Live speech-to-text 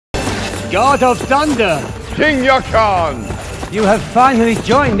God of Thunder! King Yakan! You have finally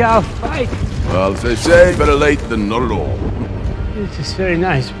joined our fight. Well, as they say, better late than not at all. It is very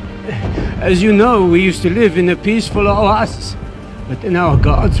nice. As you know, we used to live in a peaceful oasis, but then our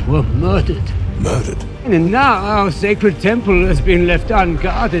gods were murdered. Murdered? And now our sacred temple has been left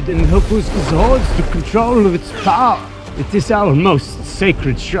unguarded, and Hopus holds the control of its power. It is our most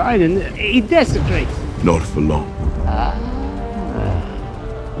sacred shrine, and he desecrates. Not for long.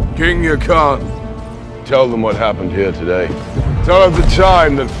 King Yakan, tell them what happened here today. Tell of the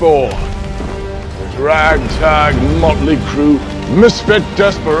time that Thor, his ragtag motley crew, misfit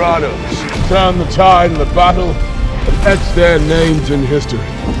desperados, turned the tide in the battle and etched their names in history.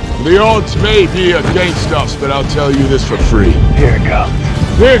 The odds may be against us, but I'll tell you this for free. Here it comes.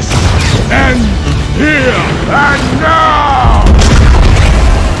 This ends here and now!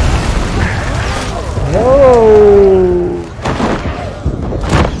 Oh!